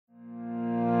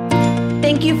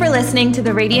Thank you for listening to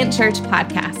the Radiant Church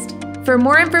podcast. For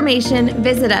more information,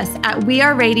 visit us at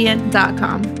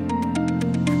weareradiant.com.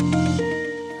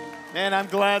 Man, I'm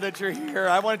glad that you're here.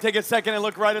 I want to take a second and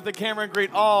look right at the camera and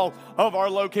greet all of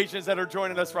our locations that are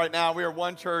joining us right now. We are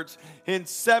one church in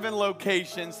 7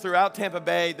 locations throughout Tampa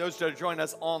Bay. Those that are joining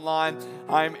us online,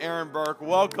 I'm Aaron Burke.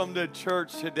 Welcome to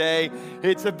church today.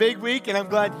 It's a big week, and I'm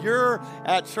glad you're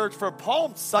at church for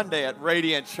Palm Sunday at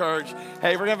Radiant Church.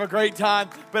 Hey, we're going to have a great time,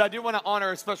 but I do want to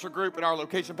honor a special group, and our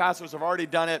location pastors have already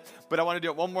done it, but I want to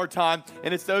do it one more time,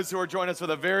 and it's those who are joining us for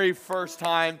the very first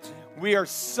time. We are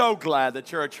so glad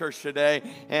that you're at church today,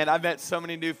 and I've met so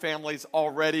many new families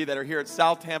already that are here at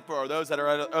South Tampa or those that are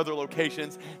at other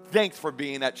locations. Thanks for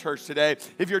being at church today.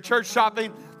 If you're church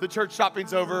shopping, the church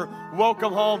shopping's over.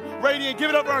 Welcome home. Radiant, give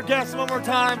it up for our guests one more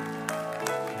time.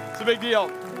 It's a big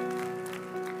deal.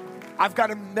 I've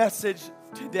got a message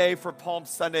today for Palm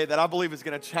Sunday that I believe is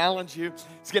going to challenge you.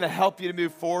 It's going to help you to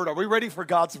move forward. Are we ready for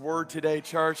God's word today,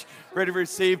 church? Ready to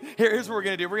receive? Here's what we're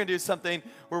going to do. We're going to do something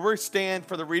where we stand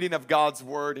for the reading of God's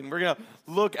word, and we're going to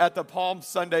look at the Palm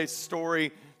Sunday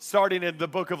story starting in the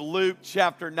book of Luke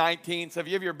chapter 19. So if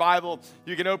you have your Bible,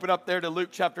 you can open up there to Luke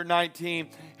chapter 19,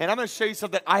 and I'm going to show you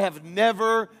something I have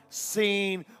never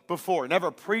seen before, never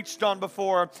preached on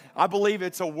before. I believe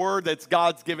it's a word that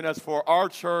God's given us for our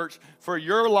church, for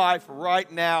your life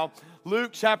right now.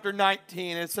 Luke chapter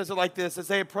 19, it says it like this. As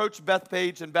they approached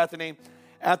Bethphage and Bethany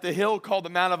at the hill called the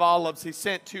Mount of Olives, he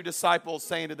sent 2 disciples,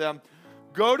 saying to them,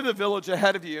 "Go to the village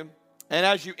ahead of you, and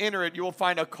as you enter it, you will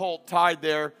find a colt tied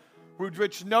there, with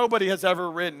which nobody has ever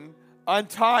ridden.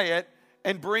 Untie it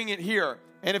and bring it here.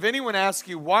 And if anyone asks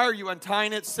you, why are you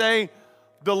untying it, say,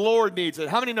 the Lord needs it."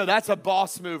 How many know that's a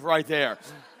boss move right there?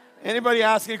 Anybody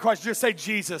ask any questions, just say,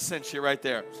 Jesus sent you right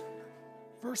there.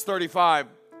 Verse 35,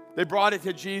 they brought it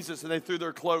to Jesus, and they threw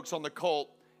their cloaks on the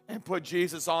colt and put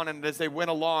Jesus on it. And as they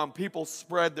went along, people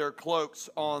spread their cloaks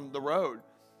on the road.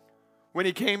 When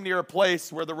he came near a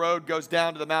place where the road goes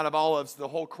down to the Mount of Olives, the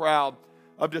whole crowd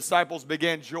of disciples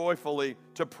began joyfully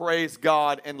to praise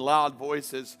God in loud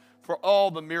voices for all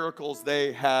the miracles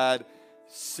they had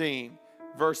seen.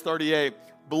 Verse 38,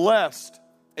 blessed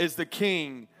is the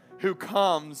King who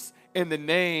comes in the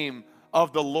name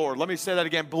of the Lord. Let me say that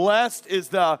again. Blessed is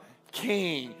the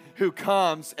King who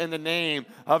comes in the name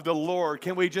of the Lord.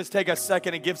 Can we just take a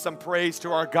second and give some praise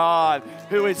to our God,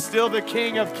 who is still the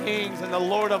King of Kings and the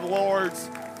Lord of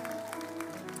Lords?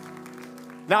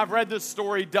 Now, I've read this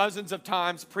story dozens of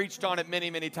times, preached on it many,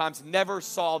 many times, never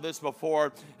saw this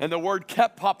before, and the word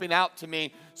kept popping out to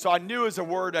me, so I knew it was a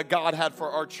word that God had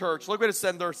for our church. Look what it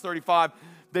said in verse 35.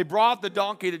 They brought the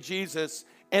donkey to Jesus,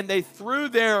 and they threw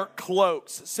their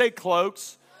cloaks. Say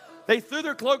cloaks. They threw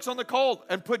their cloaks on the colt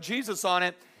and put Jesus on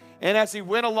it, and as he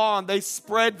went along, they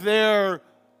spread their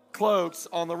cloaks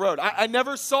on the road. I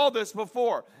never saw this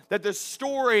before, that the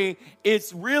story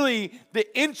is really the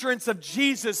entrance of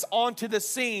Jesus onto the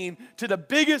scene to the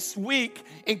biggest week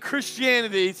in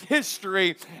Christianity's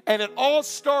history. And it all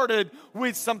started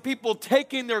with some people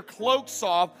taking their cloaks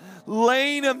off,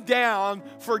 laying them down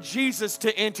for Jesus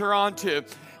to enter onto.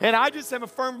 And I just am a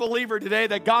firm believer today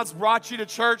that God's brought you to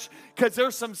church because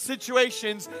there's some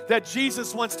situations that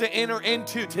Jesus wants to enter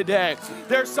into today.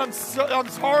 There's some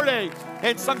heartache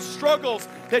and some struggles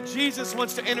that Jesus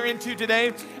wants to enter into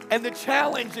today. And the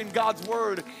challenge in God's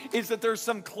word is that there's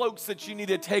some cloaks that you need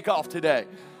to take off today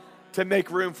to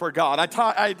make room for God. I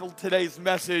titled today's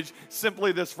message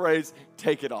simply this phrase,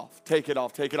 take it off, take it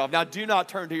off, take it off. Now, do not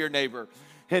turn to your neighbor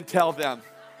and tell them.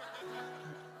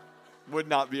 Would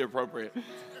not be appropriate.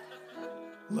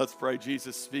 Let's pray.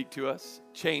 Jesus, speak to us,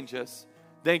 change us.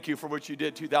 Thank you for what you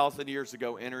did 2,000 years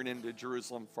ago, entering into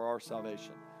Jerusalem for our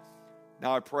salvation.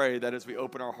 Now I pray that as we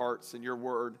open our hearts and your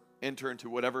word, enter into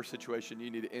whatever situation you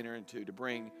need to enter into to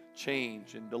bring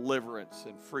change and deliverance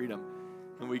and freedom.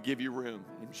 And we give you room.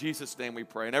 In Jesus' name we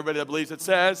pray. And everybody that believes it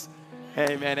says,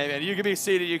 amen, amen. You can be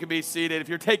seated. You can be seated. If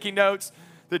you're taking notes,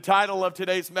 the title of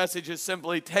today's message is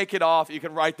simply Take It Off. You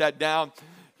can write that down.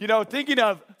 You know, thinking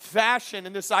of fashion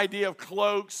and this idea of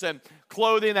cloaks and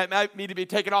clothing that might need to be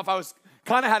taken off, I was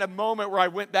kind of had a moment where I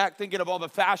went back thinking of all the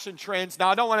fashion trends. Now,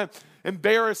 I don't want to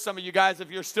embarrass some of you guys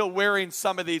if you're still wearing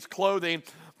some of these clothing,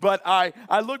 but I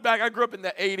look back, I grew up in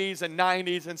the 80s and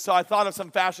 90s, and so I thought of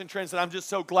some fashion trends, and I'm just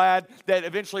so glad that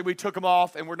eventually we took them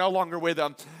off and we're no longer with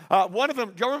them. One of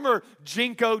them, do y'all remember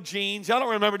Jinko jeans? Y'all don't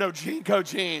remember no Jinko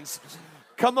jeans.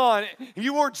 Come on.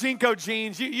 You wore Jinko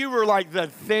jeans. You were like the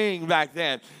thing back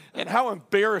then. And how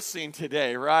embarrassing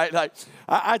today, right? Like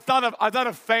I thought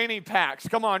of fanny packs.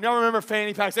 Come on, y'all remember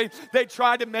fanny packs? They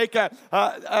tried to make a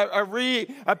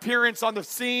reappearance on the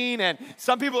scene, and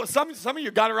some of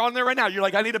you got it on there right now. You're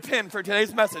like, I need a pen for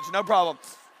today's message. No problem.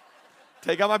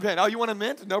 Take out my pen. Oh, you want a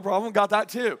mint? No problem. Got that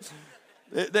too.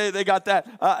 They got that.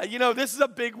 This is a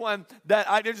big one that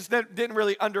I just didn't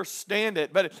really understand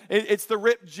it, but it's the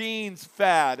ripped jeans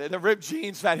fad. The ripped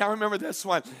jeans fad. I remember this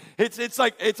one. It's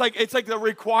like the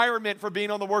requirement for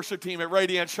being on the worship team at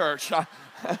Radiant Church. I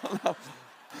don't know.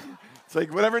 It's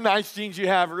like whatever nice jeans you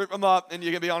have, rip them up, and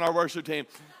you can be on our worship team.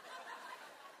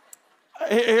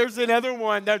 Here's another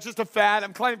one that's just a fad.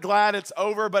 I'm kind of glad it's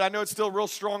over, but I know it's still real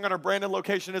strong on our Brandon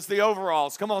location. It's the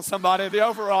overalls. Come on, somebody, the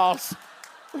overalls.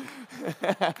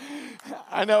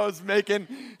 I know it's making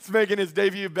his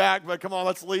debut back, but come on,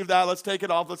 let's leave that. Let's take it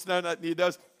off. Let's not need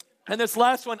those. And this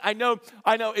last one, I know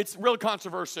it's real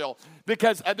controversial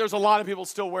because there's a lot of people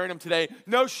still wearing them today.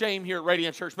 No shame here at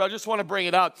Radiant Church, but I just want to bring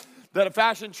it up that a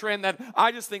fashion trend that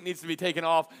I just think needs to be taken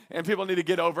off and people need to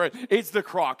get over it. It's the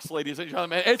Crocs, ladies and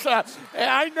gentlemen.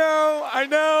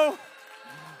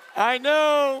 I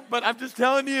know, but I'm just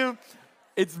telling you,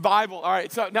 it's Bible. All right,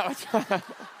 so no.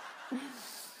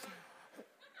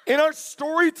 In our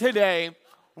story today,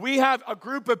 we have a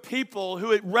group of people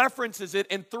who it references it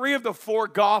in 3 of the 4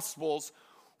 Gospels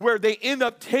where they end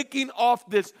up taking off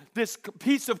this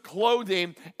piece of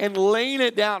clothing and laying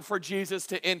it down for Jesus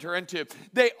to enter into.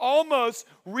 They almost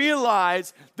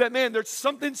realize that, man, there's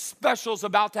something special is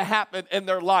about to happen in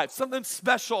their life. Something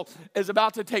special is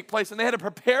about to take place, and they had to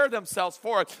prepare themselves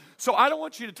for it. So I don't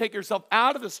want you to take yourself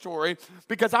out of the story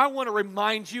because I want to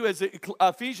remind you, as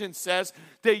Ephesians says,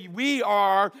 that we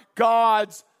are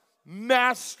God's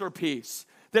masterpiece.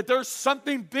 That there's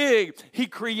something big. He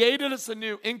created us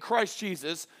anew in Christ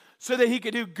Jesus so that he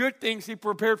could do good things he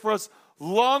prepared for us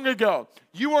long ago.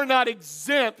 You are not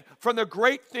exempt from the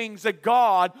great things that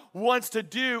God wants to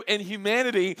do in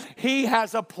humanity. He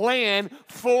has a plan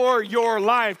for your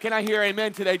life. Can I hear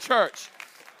amen today, church?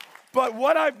 But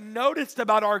what I've noticed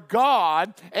about our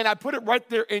God, and I put it right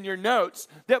there in your notes,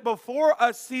 that before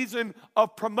a season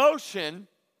of promotion,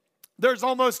 there's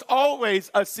almost always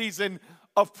a season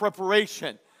of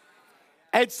preparation.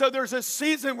 And so there's a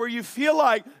season where you feel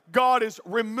like God is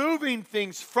removing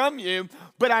things from you,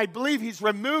 but I believe he's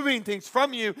removing things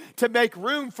from you to make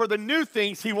room for the new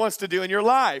things he wants to do in your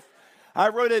life. I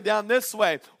wrote it down this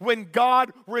way. When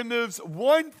God removes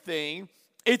one thing,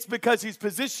 it's because he's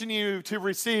positioning you to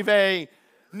receive a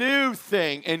new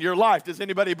thing in your life. Does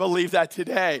anybody believe that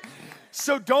today?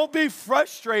 So don't be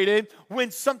frustrated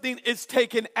when something is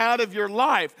taken out of your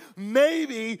life.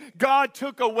 Maybe God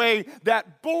took away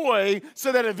that boy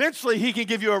so that eventually he can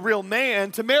give you a real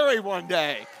man to marry one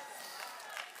day.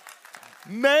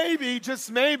 Maybe, just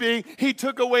maybe, he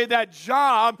took away that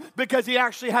job because he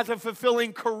actually has a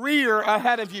fulfilling career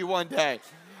ahead of you one day.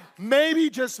 Maybe,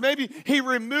 just maybe, he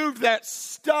removed that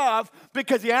stuff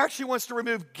because he actually wants to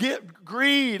remove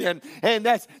greed and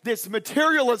that's this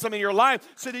materialism in your life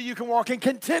so that you can walk in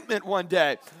contentment one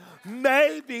day.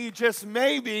 Maybe, just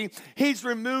maybe, he's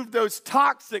removed those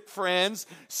toxic friends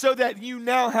so that you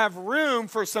now have room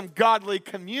for some godly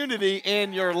community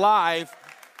in your life.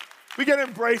 We got to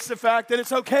embrace the fact that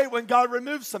it's okay when God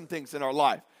removes some things in our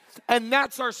life. And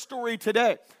that's our story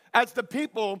today. As the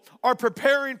people are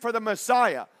preparing for the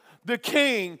Messiah, the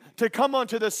king, to come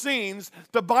onto the scenes,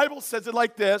 the Bible says it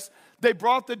like this. They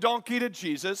brought the donkey to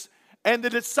Jesus, and the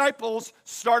disciples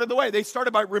started the way. They started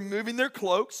by removing their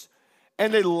cloaks,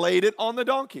 and they laid it on the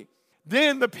donkey.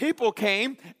 Then the people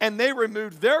came, and they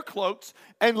removed their cloaks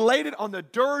and laid it on the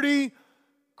dirty,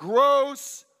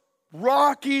 gross,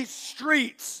 rocky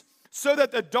streets so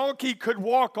that the donkey could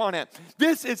walk on it.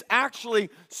 This is actually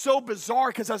so bizarre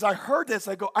because as I heard this,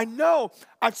 I go, I know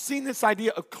I've seen this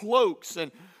idea of cloaks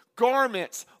and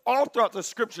garments all throughout the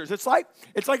scriptures. It's like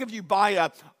if you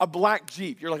buy a black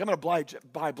Jeep. You're like, I'm going to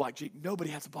buy a black Jeep. Nobody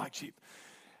has a black Jeep.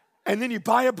 And then you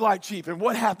buy a black Jeep, and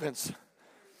what happens?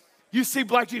 You see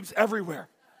black Jeeps everywhere.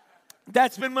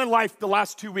 That's been my life the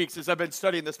last 2 weeks as I've been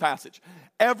studying this passage.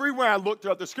 Everywhere I look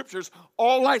throughout the scriptures,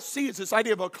 all I see is this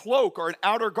idea of a cloak or an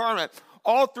outer garment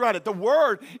all throughout it. The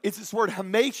word is this word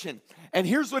hamation. And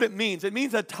here's what it means. It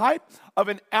means a type of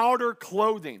an outer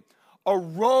clothing, a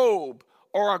robe,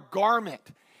 or a garment.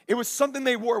 It was something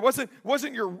they wore. It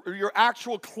wasn't your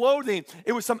actual clothing.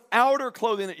 It was some outer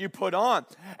clothing that you put on.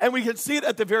 And we can see it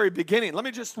at the very beginning. Let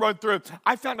me just run through.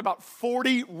 I found about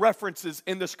 40 references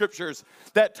in the scriptures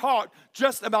that talk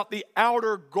just about the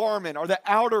outer garment or the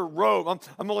outer robe.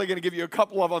 I'm only going to give you a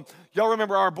couple of them. Y'all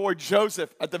remember our boy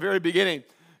Joseph at the very beginning.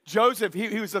 Joseph,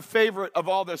 he was the favorite of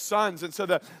all the sons. And so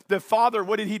the father,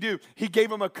 what did he do? He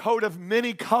gave him a coat of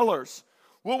many colors.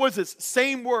 What was this?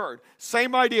 Same word,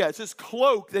 same idea. It's this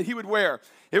cloak that he would wear.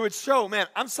 It would show, man,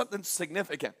 I'm something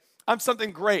significant. I'm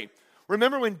something great.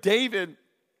 Remember when David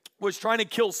was trying to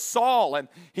kill Saul, and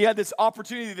he had this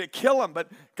opportunity to kill him, but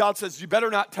God says, you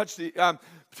better not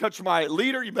touch my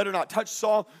leader. You better not touch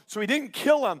Saul. So he didn't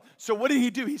kill him. So what did he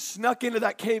do? He snuck into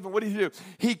that cave, and what did he do?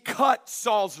 He cut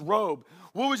Saul's robe.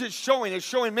 What was it showing? It's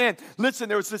showing, man, listen,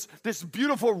 there was this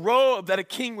beautiful robe that a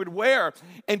king would wear,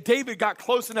 and David got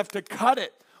close enough to cut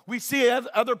it. We see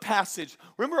another passage.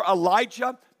 Remember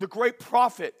Elijah, the great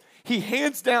prophet? He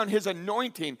hands down his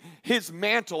anointing, his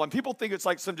mantle, and people think it's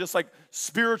like some just like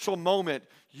spiritual moment.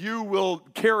 You will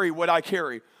carry what I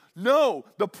carry. No,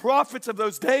 the prophets of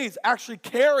those days actually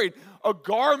carried a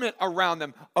garment around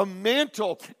them, a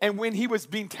mantle, and when he was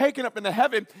being taken up into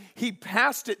heaven, he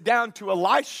passed it down to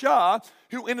Elisha,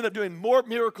 who ended up doing more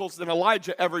miracles than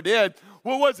Elijah ever did.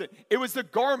 What was it? It was the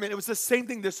garment. It was the same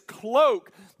thing, this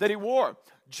cloak that he wore.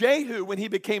 Jehu, when he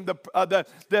became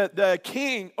the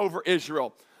king over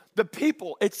Israel, the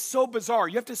people, it's so bizarre.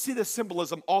 You have to see the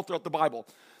symbolism all throughout the Bible.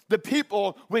 The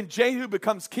people, when Jehu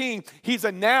becomes king, he's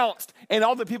announced, and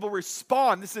all the people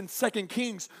respond. This is in 2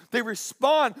 Kings. They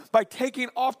respond by taking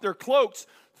off their cloaks,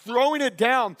 throwing it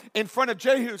down in front of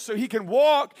Jehu so he can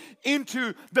walk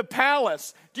into the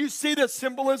palace. Do you see the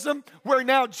symbolism? Where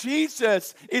now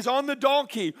Jesus is on the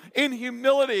donkey in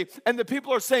humility, and the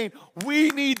people are saying,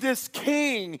 we need this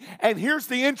king. And here's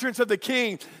the entrance of the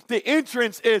king. The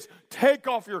entrance is, take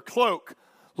off your cloak,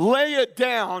 lay it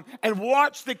down, and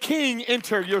watch the king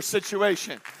enter your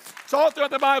situation. It's all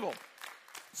throughout the Bible.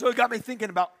 So it got me thinking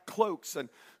about cloaks and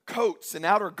coats and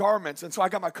outer garments. And so I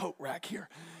got my coat rack here.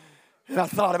 And I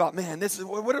thought about, man,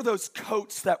 what are those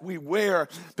coats that we wear?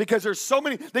 Because there's so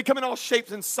many, they come in all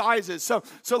shapes and sizes. So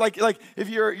like if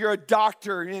you're a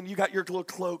doctor and you got your little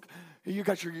cloak, you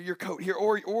got your coat here,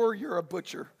 or you're a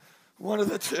butcher, one of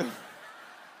the two.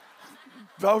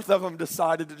 Both of them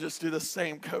decided to just do the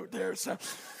same coat there. So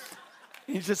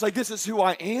he's just like, this is who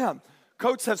I am.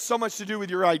 Coats have so much to do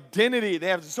with your identity. They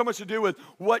have so much to do with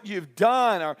what you've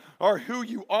done or who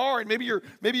you are. And maybe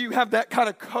you have that kind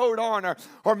of coat on,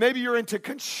 or maybe you're into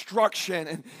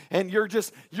construction and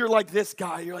you're like this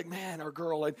guy. You're like, man, or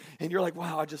girl, and you're like,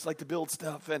 wow, I just like to build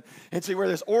stuff. And so you wear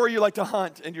this. Or you like to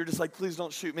hunt and you're just like, please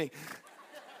don't shoot me.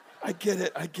 I get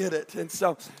it. And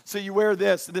so you wear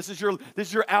this. This is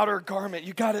your outer garment.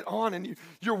 You got it on, and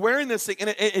you're wearing this thing,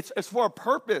 and it's for a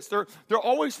purpose. They're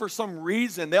always for some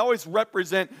reason. They always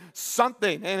represent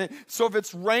something. And so if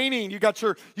it's raining, you got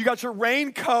your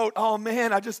raincoat. Oh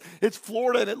man, it's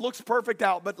Florida and it looks perfect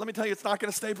out. But let me tell you, it's not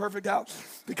going to stay perfect out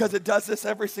because it does this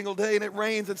every single day and it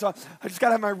rains. And so I just got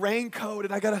to have my raincoat,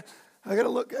 and I gotta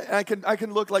look. I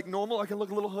can look like normal. I can look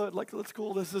a little hood. Like, that's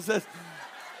cool. This is it.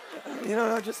 You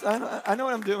know, I know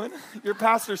what I'm doing. Your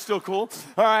pastor's still cool.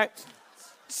 All right.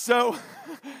 So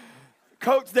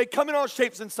coats, they come in all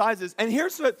shapes and sizes. And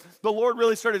here's what the Lord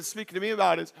really started speaking to me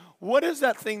about is, what is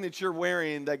that thing that you're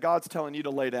wearing that God's telling you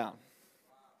to lay down?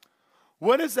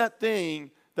 What is that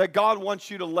thing that God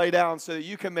wants you to lay down so that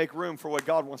you can make room for what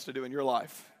God wants to do in your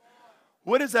life?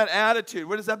 What is that attitude?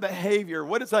 What is that behavior?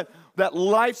 What is that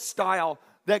lifestyle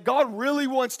that God really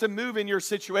wants to move in your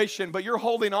situation, but you're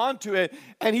holding on to it?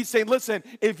 And he's saying, listen,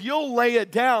 if you'll lay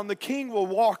it down, the king will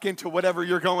walk into whatever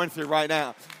you're going through right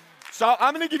now. So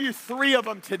I'm going to give you 3 of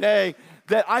them today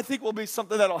that I think will be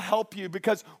something that'll help you,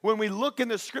 because when we look in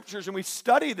the scriptures and we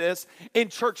study this in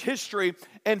church history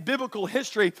and biblical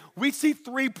history, we see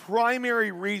 3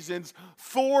 primary reasons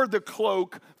for the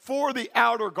cloak, for the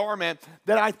outer garment,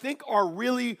 that I think are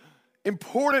really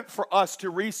important for us to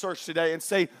research today and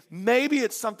say, maybe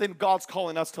it's something God's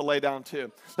calling us to lay down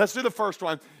too. Let's do the first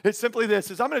one. It's simply this,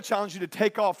 I'm going to challenge you to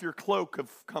take off your cloak of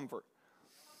comfort.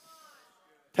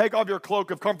 Take off your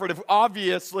cloak of comfort. If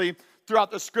obviously,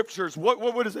 throughout the scriptures,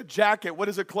 what is a jacket? What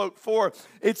is a cloak for?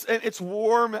 It's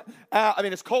warm.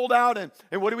 It's cold out, and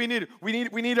what do we need? We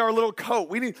need our little coat.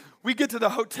 We get to the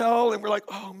hotel and we're like,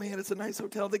 oh man, it's a nice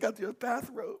hotel. They got the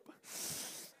bathrobe.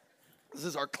 This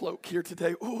is our cloak here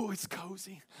today. Oh, it's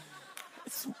cozy.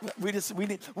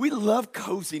 We love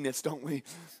coziness, don't we?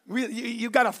 You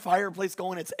got a fireplace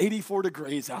going. It's 84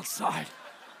 degrees outside.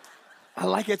 I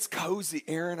like it's cozy,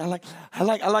 Aaron. I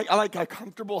like a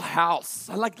comfortable house.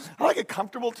 I like a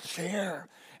comfortable chair.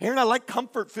 Aaron, I like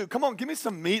comfort food. Come on, give me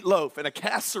some meatloaf and a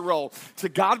casserole. To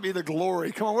God be the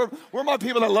glory. Come on, we're my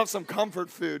people that love some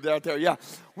comfort food out there. Yeah,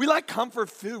 we like comfort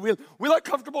food. We like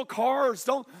comfortable cars.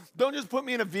 Don't just put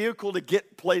me in a vehicle to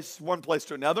get one place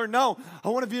to another. No, I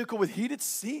want a vehicle with heated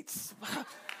seats.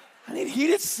 I need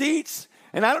heated seats.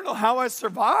 And I don't know how I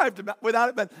survived without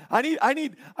it, but I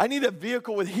need a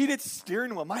vehicle with heated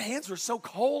steering wheel. My hands were so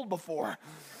cold before.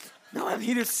 No, I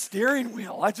need a steering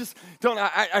wheel. I just don't.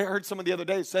 I heard someone the other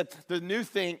day said the new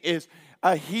thing is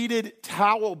a heated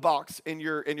towel box in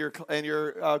your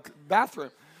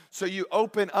bathroom. So you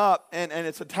open up, and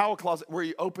it's a towel closet where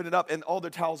you open it up, and all the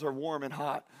towels are warm and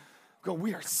hot.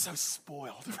 We are so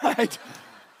spoiled, right?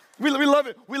 We love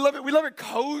it. We love it. We love it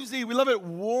cozy. We love it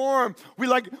warm.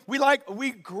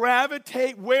 We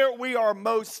gravitate where we are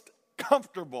most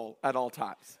comfortable at all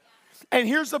times. And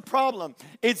here's the problem.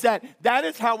 It's that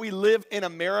is how we live in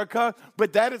America,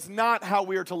 but that is not how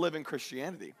we are to live in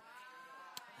Christianity.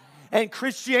 And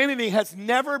Christianity has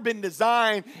never been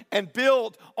designed and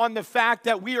built on the fact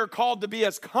that we are called to be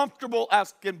as comfortable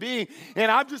as can be. And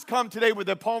I've just come today with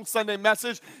a Palm Sunday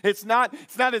message. It's not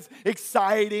as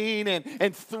exciting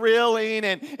and thrilling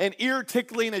and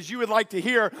ear-tickling as you would like to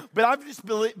hear, but I just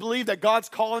believe that God's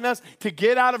calling us to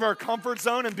get out of our comfort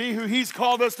zone and be who He's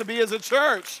called us to be as a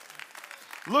church.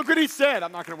 Look what He said.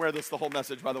 I'm not going to wear this the whole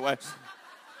message, by the way.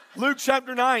 Luke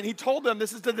chapter 9, He told them,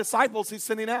 this is the disciples He's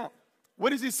sending out. What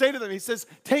does He say to them? He says,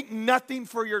 take nothing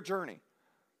for your journey.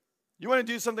 You want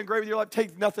to do something great with your life?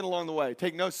 Take nothing along the way.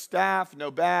 Take no staff,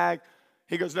 no bag.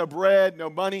 He goes, no bread,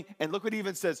 no money. And look what He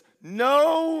even says.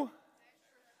 No,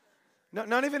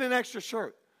 not even an extra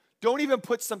shirt. Don't even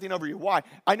put something over you. Why?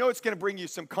 I know it's going to bring you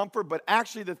some comfort, but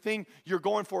actually the thing you're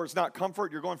going for is not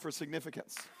comfort. You're going for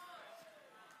significance.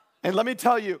 And let me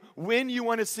tell you, when you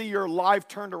want to see your life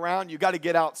turned around, you got to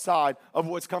get outside of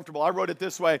what's comfortable. I wrote it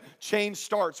this way: change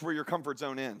starts where your comfort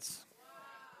zone ends.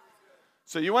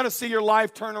 So you want to see your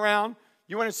life turn around,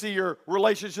 you want to see your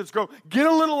relationships grow, get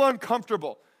a little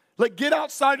uncomfortable. Like, get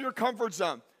outside your comfort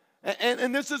zone.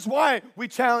 And this is why we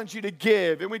challenge you to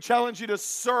give, and we challenge you to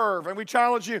serve, and we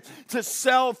challenge you to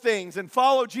sell things and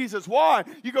follow Jesus. Why?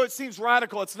 You go, it seems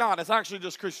radical. It's not. It's actually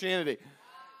just Christianity.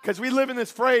 Because we live in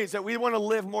this phrase that we want to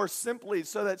live more simply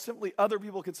so that simply other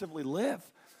people can simply live.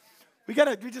 We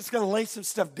just got to lay some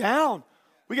stuff down.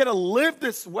 We got to live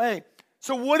this way.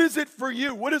 So what is it for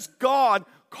you? What is God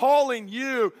calling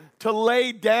you to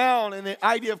lay down in the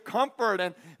idea of comfort?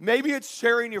 And maybe it's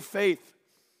sharing your faith.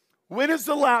 When is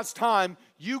the last time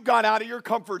you got out of your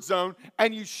comfort zone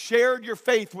and you shared your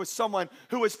faith with someone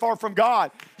who is far from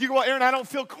God? You go, well, Aaron, I don't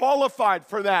feel qualified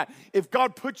for that. If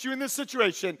God puts you in this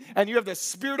situation and you have the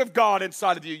Spirit of God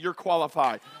inside of you, you're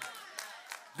qualified.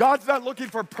 God's not looking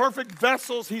for perfect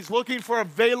vessels. He's looking for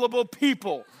available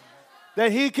people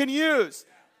that He can use.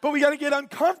 But we got to get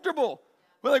uncomfortable.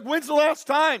 We're like, when's the last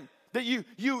time that you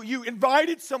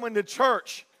invited someone to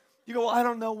church? You go, well, I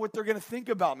don't know what they're going to think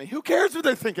about me. Who cares what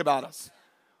they think about us?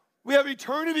 We have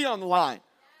eternity on the line.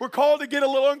 We're called to get a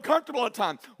little uncomfortable at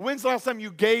times. When's the last time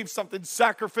you gave something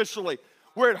sacrificially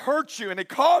where it hurts you and it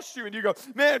costs you and you go,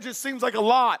 man, it just seems like a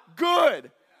lot.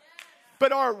 Good.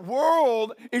 But our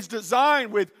world is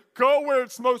designed with go where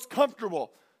it's most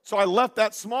comfortable. So I left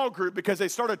that small group because they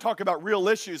started talking about real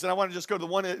issues, and I want to just go to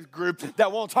the one group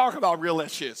that won't talk about real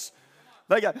issues.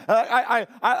 Like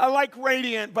I like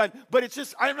Radiant, but it's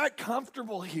just, I'm not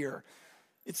comfortable here.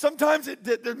 Sometimes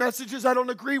the messages I don't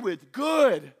agree with.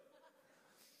 Good.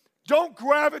 Don't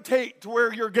gravitate to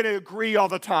where you're going to agree all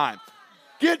the time.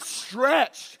 Get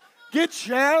stretched. Get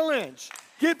challenged.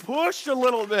 Get pushed a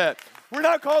little bit. We're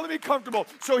not called to be comfortable.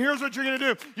 So here's what you're going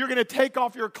to do. You're going to take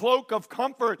off your cloak of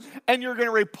comfort, and you're going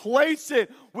to replace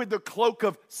it with the cloak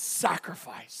of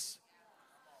sacrifice.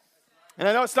 And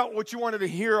I know it's not what you wanted to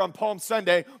hear on Palm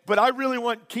Sunday, but I really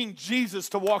want King Jesus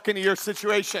to walk into your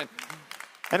situation.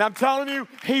 And I'm telling you,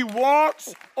 He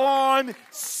walks on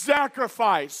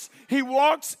sacrifice. He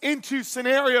walks into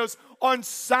scenarios on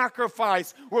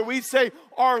sacrifice where we say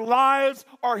our lives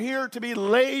are here to be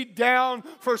laid down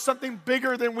for something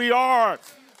bigger than we are.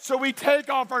 So we take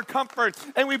off our comfort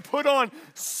and we put on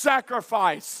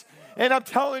sacrifice. And I'm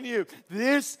telling you,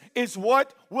 this is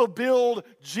what will build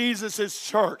Jesus'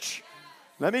 church.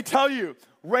 Let me tell you,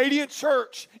 Radiant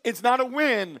Church, it's not a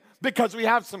win because we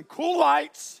have some cool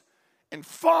lights and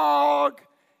fog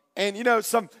and,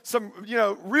 some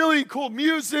really cool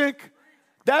music.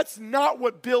 That's not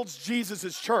what builds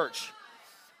Jesus' church.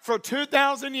 For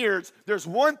 2,000 years, there's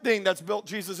one thing that's built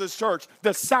Jesus' church,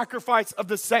 the sacrifice of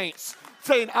the saints,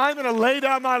 saying, I'm going to lay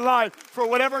down my life for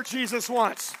whatever Jesus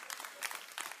wants.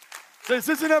 So this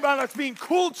isn't about us being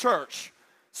cool church,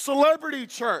 celebrity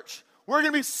church. We're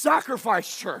going to be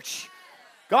sacrifice church.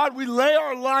 God, we lay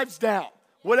our lives down.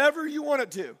 Whatever you want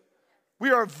to do,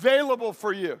 we are available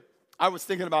for you. I was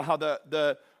thinking about how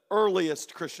the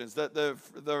earliest Christians, the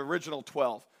original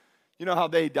 12, how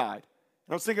they died.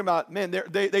 And I was thinking about, man,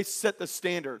 they set the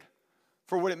standard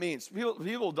for what it means.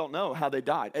 People don't know how they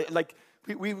died.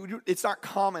 It's not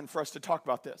common for us to talk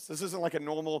about this. This isn't like a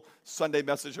normal Sunday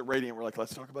message at Radiant. We're like,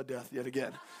 let's talk about death yet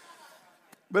again.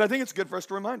 But I think it's good for us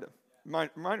to remind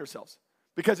ourselves.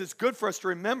 Because it's good for us to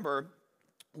remember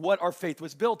what our faith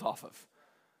was built off of.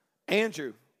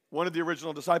 Andrew, one of the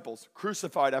original disciples,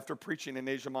 crucified after preaching in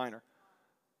Asia Minor.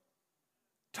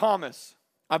 Thomas,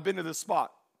 I've been to this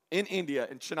spot in India,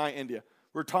 in Chennai, India,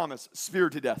 where Thomas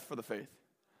speared to death for the faith.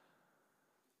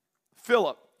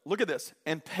 Philip, look at this,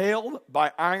 impaled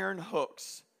by iron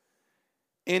hooks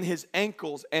in his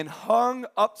ankles and hung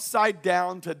upside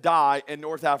down to die in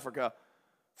North Africa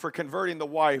for converting the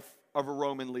wife of a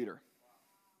Roman leader.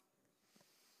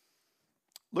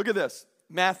 Look at this,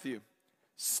 Matthew,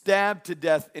 stabbed to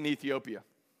death in Ethiopia.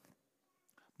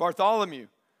 Bartholomew,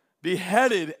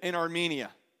 beheaded in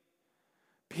Armenia.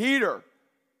 Peter,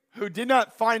 who did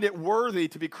not find it worthy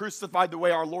to be crucified the way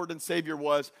our Lord and Savior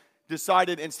was,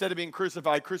 decided instead of being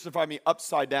crucified, crucify me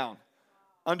upside down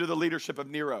under the leadership of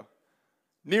Nero.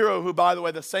 Nero, who, by the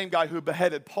way, the same guy who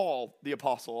beheaded Paul, the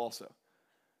apostle also.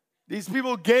 These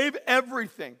people gave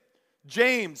everything.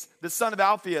 James, the son of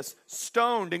Alphaeus,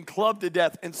 stoned and clubbed to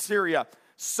death in Syria.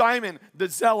 Simon the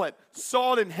Zealot,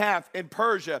 sawed in half in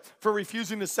Persia for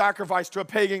refusing to sacrifice to a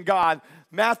pagan god.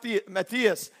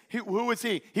 Matthias, who was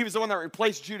he? He was the one that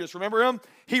replaced Judas. Remember him?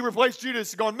 He replaced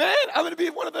Judas going, man, I'm going to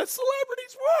be one of the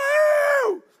celebrities.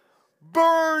 Woo!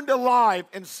 Burned alive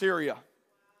in Syria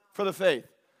for the faith.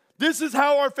 This is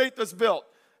how our faith was built.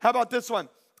 How about this one?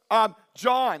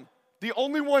 John, the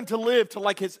only one to live to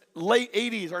like his late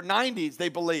 80s or 90s, they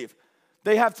believe.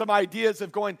 They have some ideas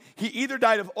of going, he either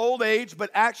died of old age,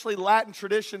 but actually Latin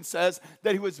tradition says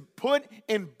that he was put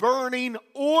in burning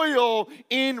oil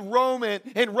in Rome,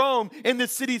 in the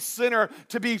city's center,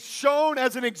 to be shown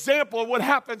as an example of what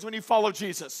happens when you follow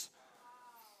Jesus.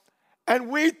 And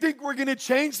we think we're going to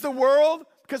change the world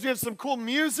because we have some cool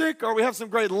music, or we have some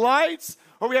great lights,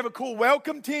 or we have a cool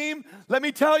welcome team. Let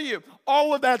me tell you,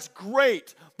 all of that's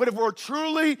great. But if we're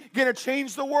truly going to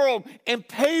change the world and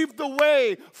pave the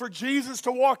way for Jesus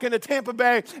to walk into Tampa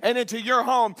Bay and into your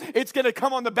home, it's going to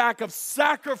come on the back of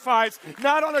sacrifice,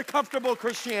 not on a comfortable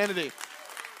Christianity.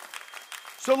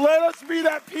 So let us be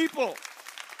that people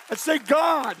and say,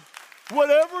 God,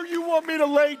 whatever you want me to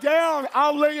lay down,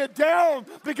 I'll lay it down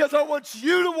because I want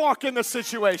you to walk in the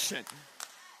situation.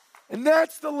 And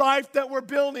that's the life that we're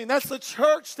building. That's the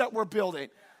church that we're building.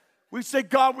 We say,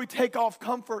 God, we take off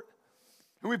comfort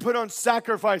and we put on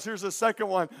sacrifice. Here's the second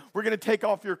one. We're going to take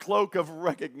off your cloak of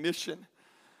recognition.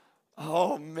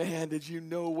 Oh, man, did you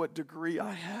know what degree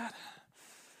I had?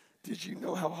 Did you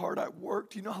know how hard I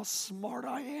worked? Do you know how smart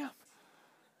I am?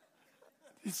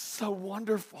 It's so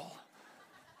wonderful.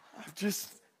 Just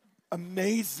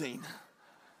amazing.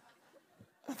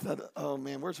 I thought, oh,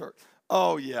 man, where's her?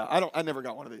 Oh, yeah, I never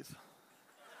got one of these.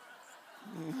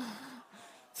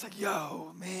 It's like,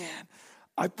 yo, man,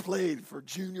 I played for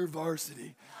junior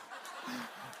varsity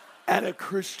at a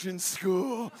Christian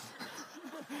school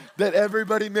that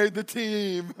everybody made the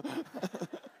team.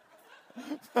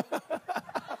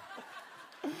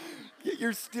 Yet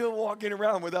you're still walking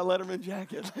around with that Letterman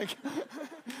jacket. Like,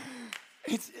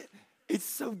 it's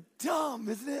so dumb,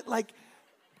 isn't it? Like,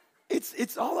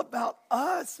 it's all about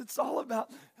us. It's all about...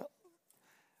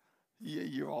 Yeah,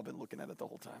 you've all been looking at it the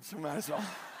whole time, so might as well.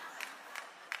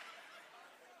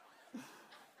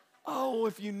 Oh,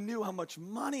 if you knew how much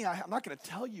money I have. I'm not going to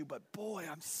tell you, but boy,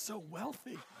 I'm so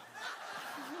wealthy.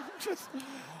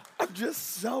 I'm just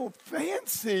so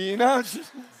fancy, you know.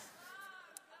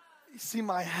 You see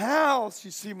my house,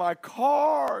 you see my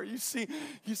car, you see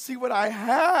what I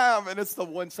have, and it's the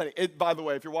one setting. By the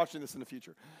way, if you're watching this in the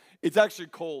future, it's actually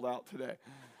cold out today.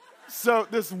 So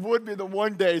this would be the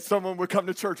one day someone would come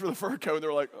to church with a fur coat and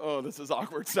they're like, oh, this is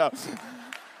awkward stuff.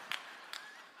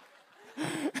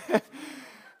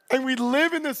 And we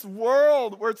live in this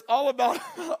world where it's all about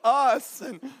us.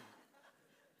 And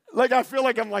like, I feel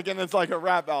like I'm like in it's like a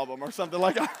rap album or something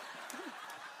like that.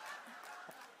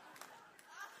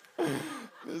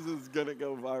 This is going to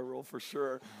go viral for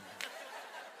sure.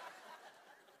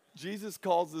 Jesus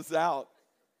calls this out.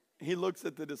 He looks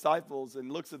at the disciples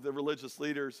and looks at the religious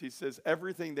leaders. He says,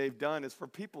 everything they've done is for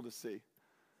people to see.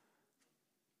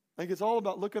 Like, it's all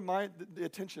about, look at the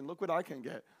attention. Look what I can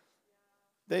get.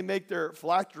 They make their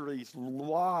phylacteries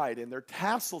wide and their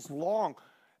tassels long.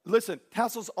 Listen,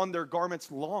 tassels on their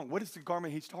garments long. What is the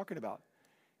garment he's talking about?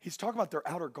 He's talking about their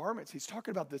outer garments. He's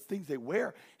talking about the things they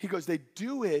wear. He goes, they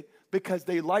do it because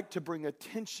they like to bring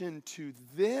attention to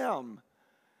them.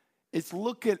 It's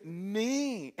look at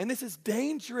me. And this is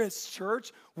dangerous,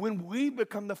 church, when we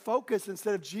become the focus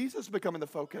instead of Jesus becoming the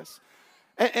focus.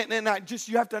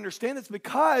 You have to understand this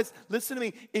because, listen to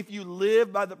me, if you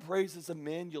live by the praises of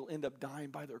men, you'll end up dying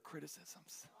by their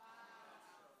criticisms.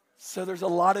 So there's a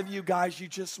lot of you guys, you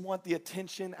just want the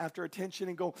attention after attention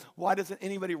and go, why doesn't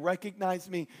anybody recognize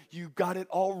me? You got it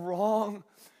all wrong.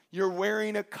 You're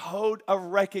wearing a coat of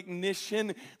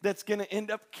recognition that's going to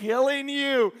end up killing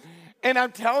you. And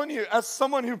I'm telling you, as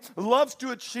someone who loves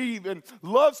to achieve and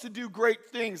loves to do great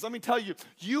things, let me tell you,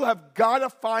 you have got to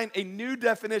find a new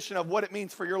definition of what it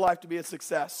means for your life to be a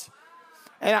success.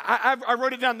 And I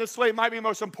wrote it down this way. It might be the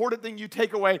most important thing you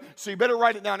take away, so you better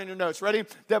write it down in your notes. Ready?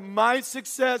 That my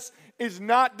success is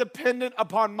not dependent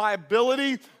upon my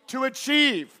ability to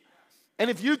achieve. And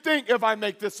if you think if I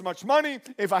make this much money,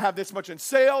 if I have this much in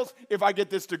sales, if I get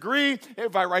this degree,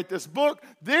 if I write this book,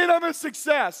 then I'm a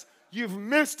success. You've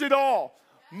missed it all.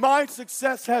 My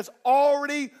success has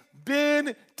already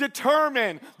been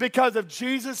determined because of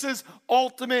Jesus'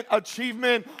 ultimate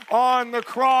achievement on the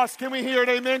cross. Can we hear an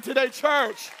amen today,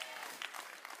 church?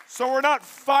 So we're not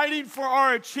fighting for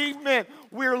our achievement.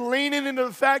 We're leaning into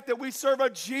the fact that we serve a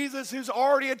Jesus who's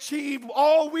already achieved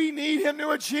all we need him to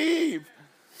achieve.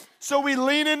 So we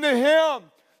lean into him.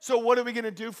 So what are we going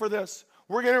to do for this?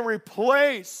 We're going to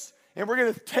replace and we're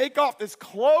going to take off this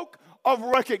cloak of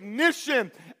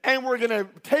recognition and we're going to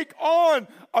take on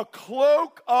a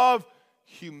cloak of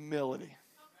humility.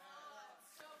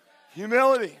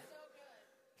 Humility.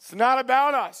 It's not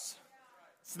about us.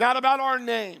 It's not about our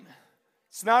name.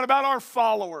 It's not about our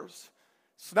followers.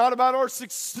 It's not about our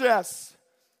success.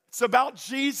 It's about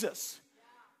Jesus.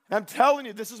 And I'm telling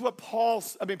you, this is what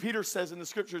Peter says in the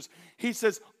scriptures. He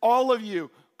says, all of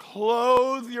you,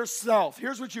 clothe yourself.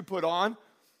 Here's what you put on.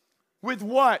 With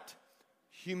what?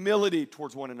 Humility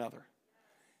towards one another.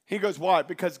 He goes, why?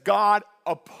 Because God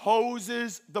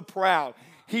opposes the proud.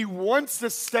 He wants to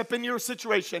step in your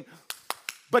situation,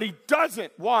 but he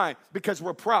doesn't. Why? Because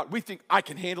we're proud. We think, I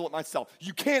can handle it myself.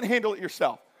 You can't handle it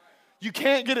yourself. You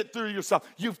can't get it through yourself.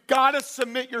 You've got to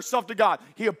submit yourself to God.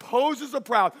 He opposes the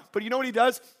proud, but you know what he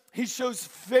does? He shows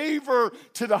favor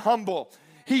to the humble.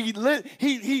 He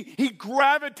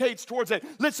gravitates towards it.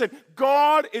 Listen,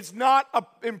 God is not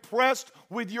impressed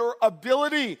with your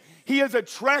ability. He is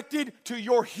attracted to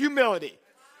your humility.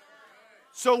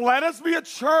 So let us be a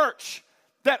church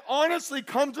that honestly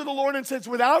comes to the Lord and says,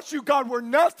 without you, God, we're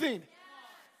nothing.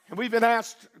 And we've been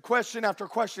asked question after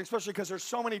question, especially because there's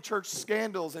so many church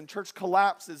scandals and church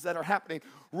collapses that are happening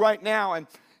right now. And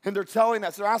they're telling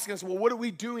us, they're asking us, well, what are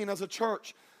we doing as a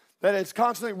church that is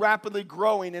constantly rapidly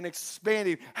growing and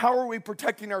expanding? How are we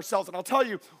protecting ourselves? And I'll tell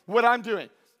you what I'm doing.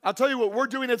 I'll tell you what we're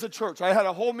doing as a church. I had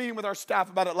a whole meeting with our staff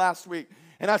about it last week.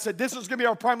 And I said, this is going to be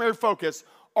our primary focus.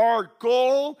 Our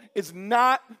goal is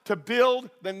not to build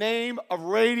the name of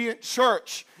Radiant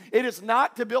Church. It is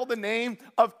not to build the name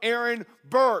of Aaron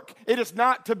Burke. It is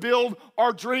not to build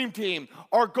our dream team.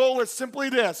 Our goal is simply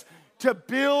this: to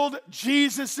build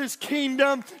Jesus'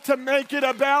 kingdom, to make it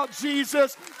about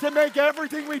Jesus, to make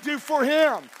everything we do for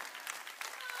him.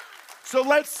 So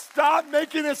let's stop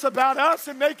making this about us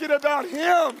and make it about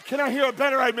him. Can I hear a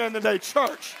better amen today,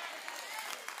 church?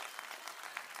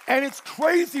 And it's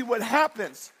crazy what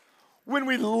happens when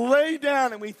we lay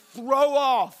down and we throw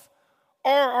off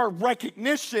our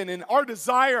recognition and our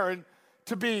desire and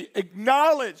to be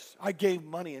acknowledged. I gave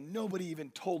money and nobody even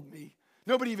told me.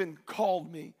 Nobody even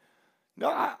called me. No,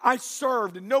 I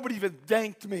served and nobody even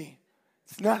thanked me.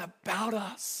 It's not about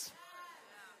us.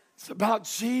 It's about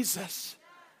Jesus.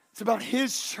 It's about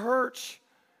his church.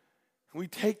 And we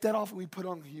take that off and we put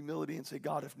on humility and say,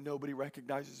 God, if nobody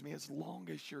recognizes me, as long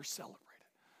as you're celebrated,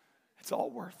 it's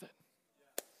all worth it.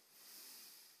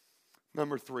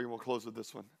 Number 3, we'll close with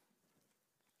this one.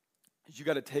 You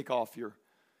got to take off your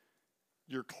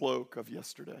cloak of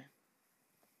yesterday.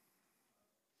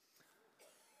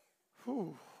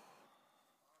 Whew.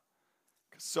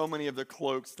 Because so many of the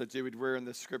cloaks that they would wear in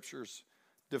the scriptures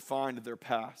defined their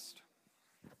past.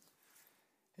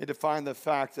 It defined the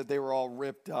fact that they were all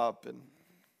ripped up, and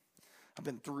I've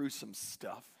been through some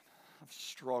stuff. I've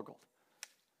struggled.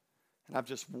 And I've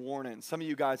just worn it. And some of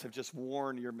you guys have just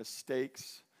worn your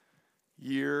mistakes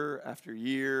year after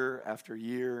year after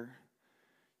year.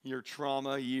 Your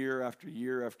trauma year after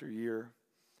year after year.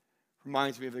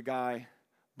 Reminds me of the guy,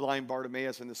 blind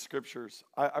Bartimaeus, in the scriptures.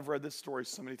 I've read this story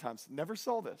so many times. Never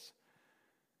saw this.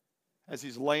 As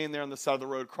he's laying there on the side of the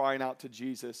road crying out to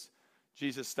Jesus,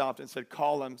 Jesus stopped and said,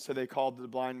 call him. So they called the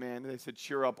blind man. And they said,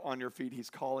 cheer up, on your feet. He's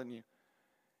calling you.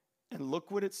 And look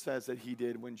what it says that he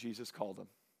did when Jesus called him.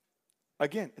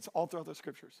 Again, it's all throughout the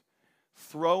scriptures.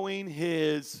 Throwing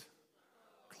his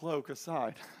cloak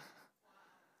aside.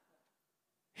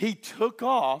 He took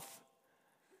off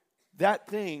that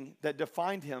thing that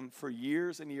defined him for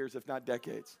years and years, if not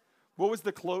decades. What was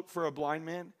the cloak for a blind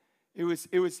man? It was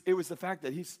the fact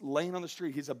that he's laying on the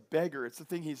street. He's a beggar. It's the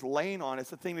thing he's laying on. It's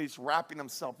the thing that he's wrapping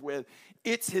himself with.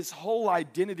 It's his whole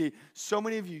identity. So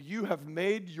many of you have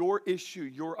made your issue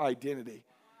your identity.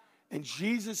 And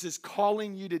Jesus is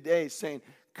calling you today saying,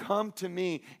 come to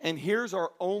me. And here's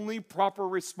our only proper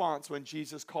response when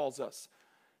Jesus calls us,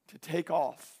 to take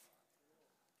off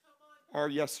our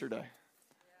yesterday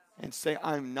and say,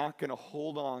 I'm not going to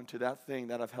hold on to that thing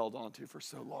that I've held on to for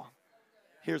so long.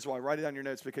 Here's why. Write it down in your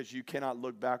notes, because you cannot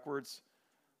look backwards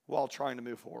while trying to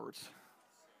move forwards.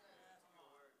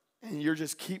 And you're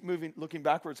just keep moving, looking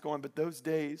backwards, going, but those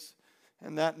days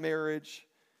and that marriage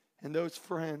and those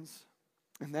friends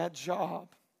and that job,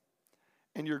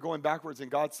 and you're going backwards,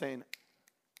 and God's saying,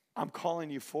 I'm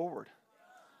calling you forward.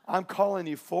 I'm calling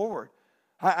you forward.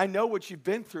 I know what you've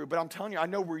been through, but I'm telling you, I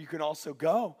know where you can also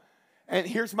go. And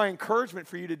here's my encouragement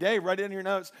for you today. Write it in your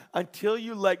notes. Until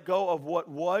you let go of what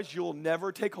was, you'll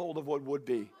never take hold of what would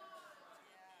be.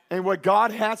 And what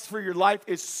God has for your life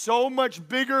is so much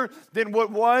bigger than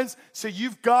what was. So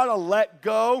you've got to let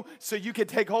go so you can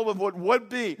take hold of what would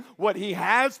be, what he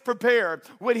has prepared,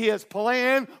 what he has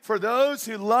planned for those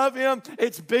who love him.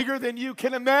 It's bigger than you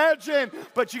can imagine.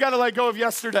 But you got to let go of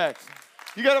yesterday.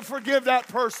 You got to forgive that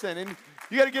person. And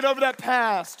you got to get over that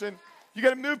past. And you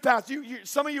got to move past.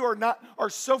 Some of you are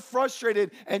so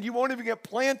frustrated, and you won't even get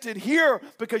planted here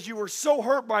because you were so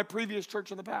hurt by a previous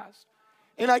church in the past.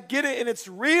 And I get it, and it's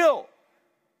real.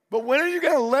 But when are you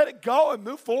going to let it go and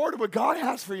move forward to what God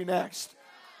has for you next?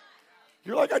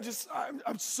 You're like,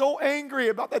 I'm so angry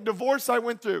about that divorce I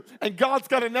went through, and God's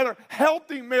got another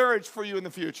healthy marriage for you in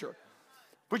the future.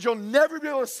 But you'll never be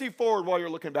able to see forward while you're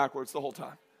looking backwards the whole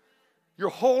time. You're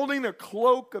holding a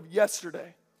cloak of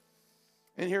yesterday.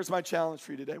 And here's my challenge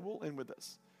for you today. We'll end with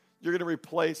this. You're going to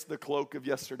replace the cloak of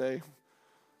yesterday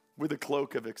with a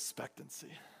cloak of expectancy.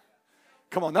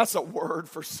 Come on, that's a word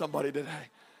for somebody today.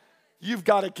 You've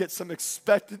got to get some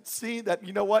expectancy that,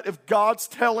 you know what, if God's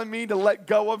telling me to let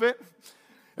go of it,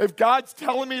 if God's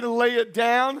telling me to lay it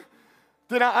down,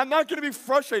 then I'm not going to be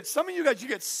frustrated. Some of you guys, you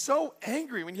get so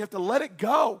angry when you have to let it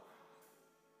go.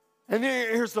 And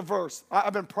here's the verse.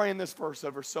 I've been praying this verse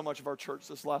over so much of our church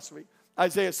this last week.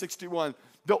 Isaiah 61,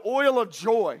 the oil of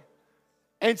joy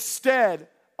instead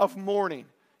of mourning.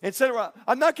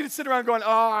 I'm not going to sit around going, oh,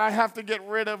 I have to get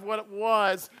rid of what it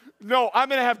was. No, I'm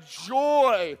going to have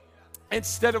joy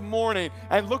instead of mourning.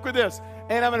 And look at this.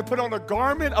 And I'm going to put on a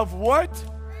garment of what?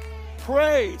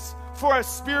 Praise for a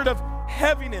spirit of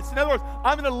heaviness. In other words,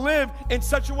 I'm going to live in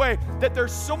such a way that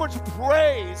there's so much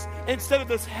praise instead of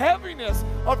this heaviness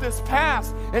of this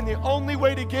past. And the only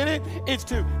way to get it is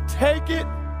to take it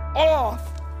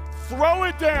off, throw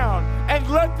it down, and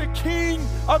let the King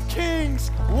of Kings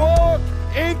walk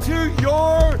into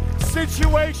your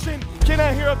situation. Can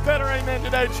I hear a better amen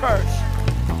today, church?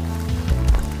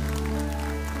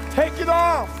 Take it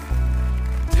off.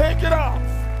 Take it off.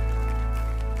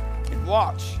 And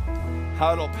watch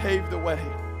how it'll pave the way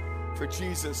for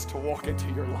Jesus to walk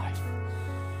into your life.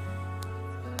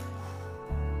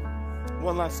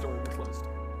 One last story, we're closed.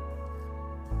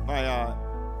 My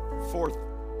fourth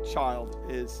child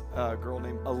is a girl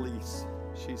named Elise.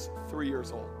 She's 3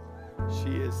 years old. She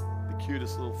is the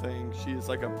cutest little thing. She is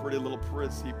like a pretty little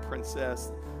prissy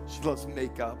princess. She loves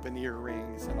makeup and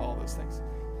earrings and all those things.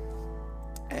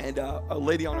 And a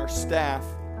lady on our staff,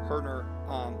 her and her,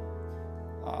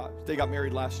 they got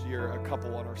married last year, a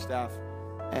couple on our staff,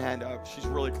 and she's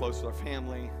really close to our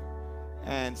family.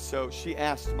 And so she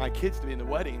asked my kids to be in the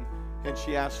wedding, and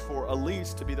she asked for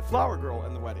Elise to be the flower girl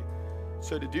in the wedding.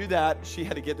 So to do that, she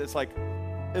had to get this,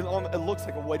 it looks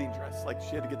like a wedding dress. Like,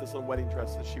 she had to get this little wedding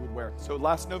dress that she would wear. So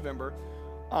last November,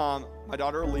 my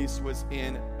daughter Elise was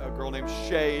in a girl named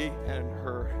Shay and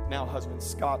her now husband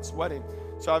Scott's wedding.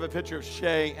 So I have a picture of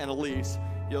Shay and Elise.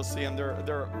 You'll see them. They're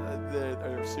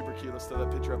super cute. Let's throw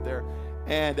that picture up there.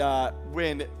 And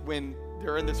when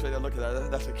they're in this video, look at that.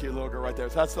 That's a cute little girl right there.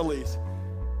 So that's Elise.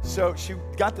 So she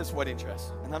got this wedding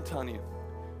dress. And I'm telling you,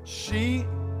 she,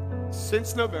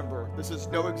 since November, this is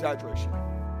no exaggeration,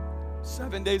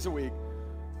 7 days a week,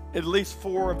 at least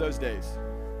 4 of those days,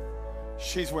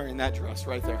 she's wearing that dress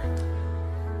right there.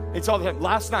 It's all the time.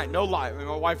 Last night, no lie. I mean,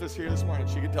 my wife is here this morning.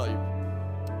 She can tell you.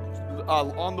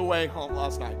 On the way home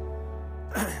last night,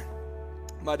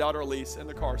 my daughter Elise in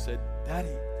the car said, Daddy,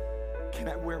 can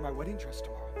I wear my wedding dress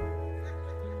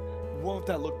tomorrow? Won't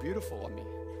that look beautiful on me?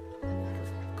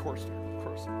 Of course, of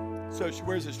course. So she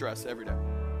wears this dress every day.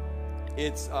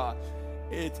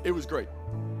 It was great.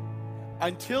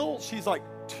 Until she's like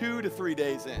 2 to 3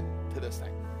 days in to this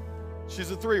thing.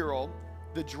 She's a 3-year-old,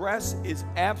 The dress is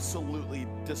absolutely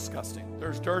disgusting.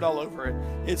 There's dirt all over it.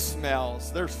 It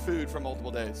smells. There's food for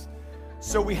multiple days.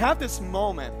 So we have this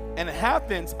moment, and it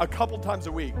happens a couple times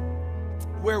a week,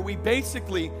 where we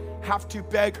basically have to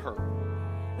beg her.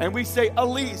 And we say,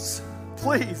 Elise,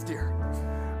 please, dear,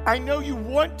 I know you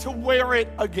want to wear it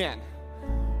again,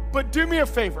 but do me a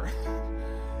favor.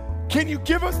 Can you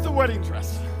give us the wedding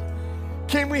dress?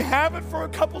 Can we have it for a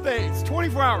couple days,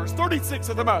 24 hours, 36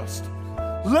 at the most?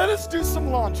 Let us do some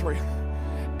laundry.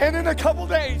 And in a couple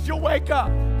days, you'll wake up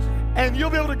and you'll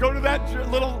be able to go to that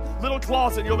little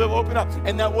closet. You'll be able to open up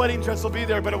and that wedding dress will be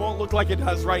there, but it won't look like it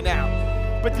does right now.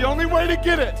 But the only way to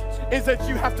get it is that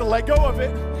you have to let go of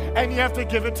it and you have to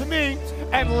give it to me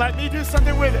and let me do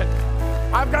something with it.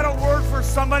 I've got a word for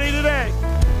somebody today,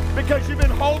 because you've been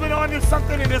holding on to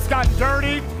something and it's gotten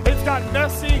dirty, it's gotten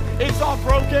messy, it's all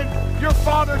broken. Your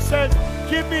Father said,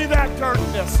 give me that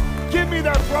dirtiness. Give me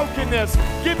that brokenness.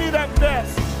 Give me that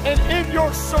mess. And in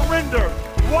your surrender,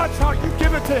 watch how you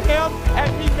give it to him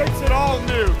and he makes it all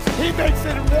new. He makes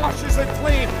it and washes it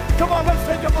clean. Come on, let's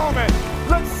take a moment.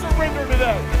 Let's surrender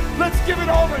today. Let's give it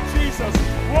all to Jesus.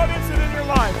 What is it in your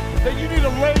life that you need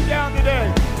to lay down today?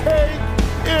 Take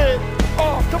it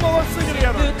off. Come on, let's sing it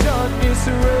together. The darkness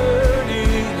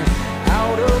running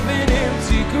out of an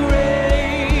empty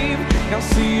grave, now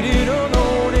seated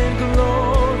alone in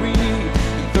glory.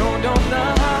 On the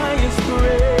highest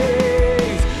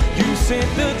praise, you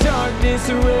sent the darkness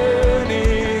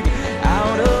running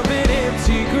out of an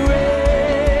empty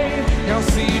grave, now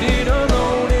seated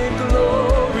alone in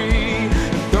glory,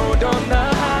 enthroned on the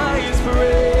highest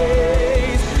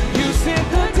praise. You sent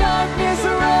the darkness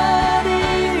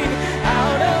running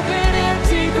out of an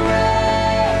empty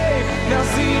grave, now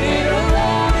seated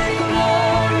alone in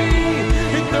glory,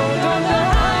 enthroned on the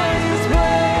highest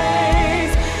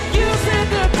praise. You sent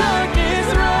the darkness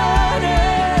running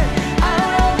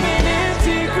out of an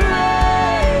empty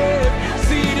grave,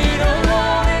 seated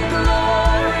alone in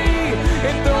glory,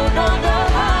 enthroned on the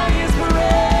highest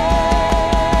praise.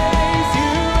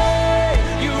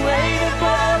 You reign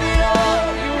above it all,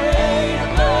 you reign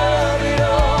above it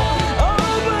all,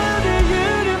 over the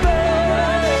universe.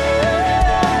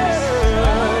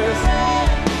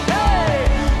 Hey,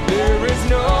 there is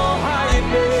no higher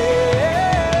name,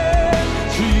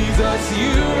 Jesus,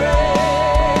 you reign.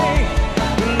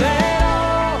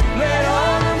 Let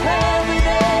all of heaven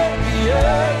and the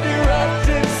earth erupt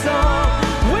in song.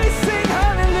 We sing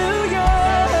hallelujah.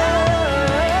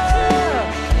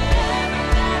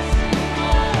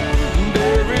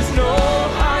 There is no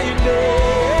higher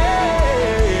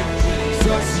name,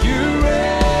 Jesus, you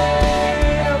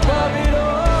reign above it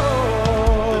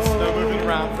all. There's no moving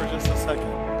around for just a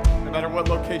second. No matter what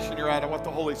location you're at, I want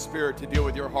the Holy Spirit to deal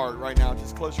with your heart right now.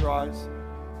 Just close your eyes.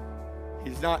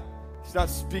 He's not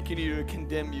speaking to you to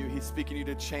condemn you. He's speaking to you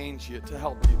to change you, to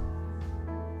help you.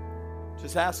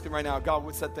 Just ask him right now, God,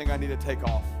 what's that thing I need to take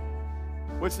off?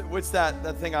 What's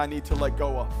that thing I need to let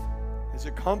go of? Is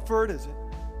it comfort? Is it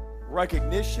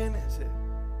recognition? Is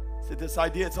it this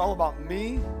idea it's all about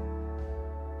me?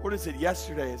 What is it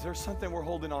yesterday? Is there something we're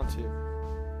holding on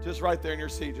to? Just right there in your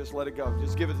seat, just let it go.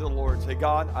 Just give it to the Lord. Say,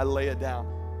 God, I lay it down.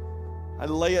 I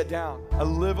lay it down. I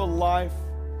live a life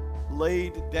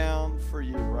laid down for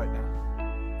you right now.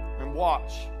 And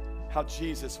watch how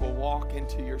Jesus will walk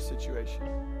into your situation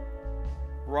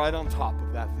right on top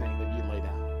of that thing that you lay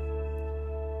down.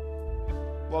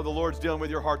 While the Lord's dealing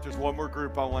with your heart, there's one more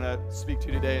group I want to speak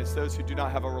to today. It's those who do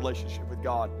not have a relationship with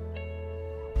God.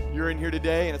 You're in here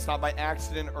today, and it's not by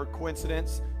accident or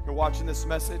coincidence. You're watching this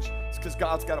message. It's because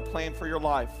God's got a plan for your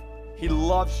life. He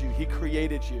loves you. He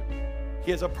created you.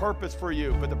 He has a purpose for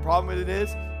you. But the problem with it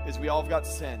is we all have got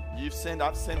sin. You've sinned,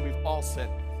 I've sinned, we've all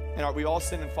sinned. And we all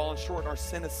sinned and fallen short, and our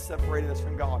sin has separated us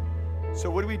from God. So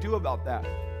what do we do about that?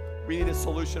 We need a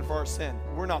solution for our sin.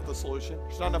 We're not the solution.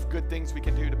 There's not enough good things we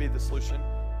can do to be the solution.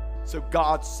 So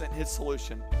God sent his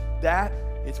solution. That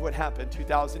is what happened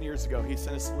 2,000 years ago. He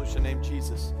sent a solution named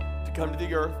Jesus to come to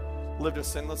the earth, lived a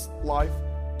sinless life,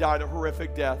 died a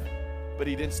horrific death, but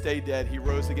he didn't stay dead. He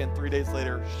rose again 3 days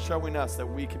later, showing us that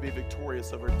we can be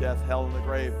victorious over death, hell, and the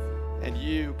grave. And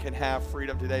you can have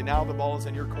freedom today. Now the ball is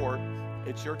in your court.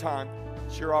 It's your time.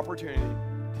 It's your opportunity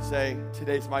to say,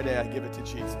 today's my day. I give it to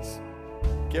Jesus.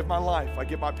 Give my life. I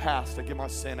give my past. I give my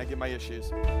sin. I give my issues.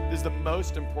 This is the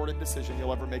most important decision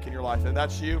you'll ever make in your life. And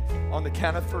that's you. On the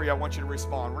count of 3, I want you to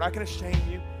respond. We're not going to shame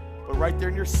you, but right there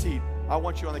in your seat, I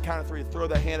want you on the count of 3 to throw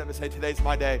that hand up and say, today's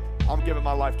my day. I'm giving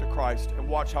my life to Christ. And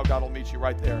watch how God will meet you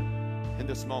right there in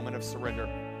this moment of surrender.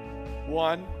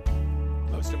 1,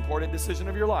 most important decision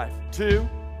of your life. 2,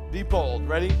 be bold.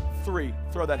 Ready? 3,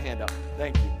 throw that hand up.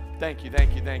 Thank you. Thank you,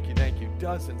 thank you, thank you, thank you.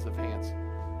 Dozens of hands.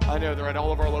 I know they're at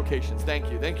all of our locations.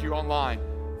 Thank you. Thank you online.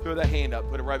 Throw that hand up.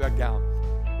 Put it right back down.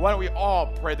 Why don't we all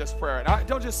pray this prayer? And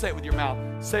don't just say it with your mouth.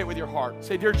 Say it with your heart.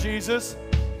 Say, dear Jesus.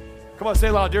 Come on, say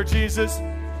it loud. Dear Jesus,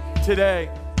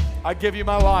 today I give you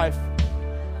my life.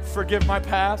 Forgive my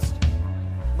past,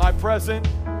 my present,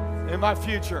 and my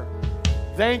future.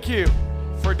 Thank you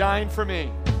for dying for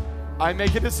me. I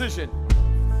make a decision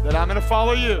that I'm going to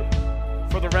follow you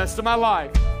for the rest of my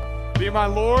life. Be my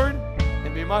Lord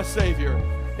and be my Savior.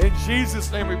 In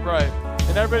Jesus' name we pray.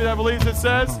 And everybody that believes it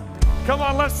says, come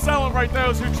on, let's celebrate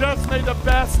those who just made the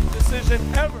best decision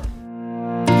ever.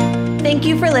 Thank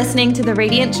you for listening to the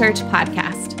Radiant Church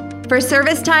podcast. For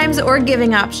service times or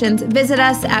giving options, visit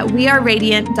us at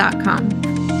weareradiant.com.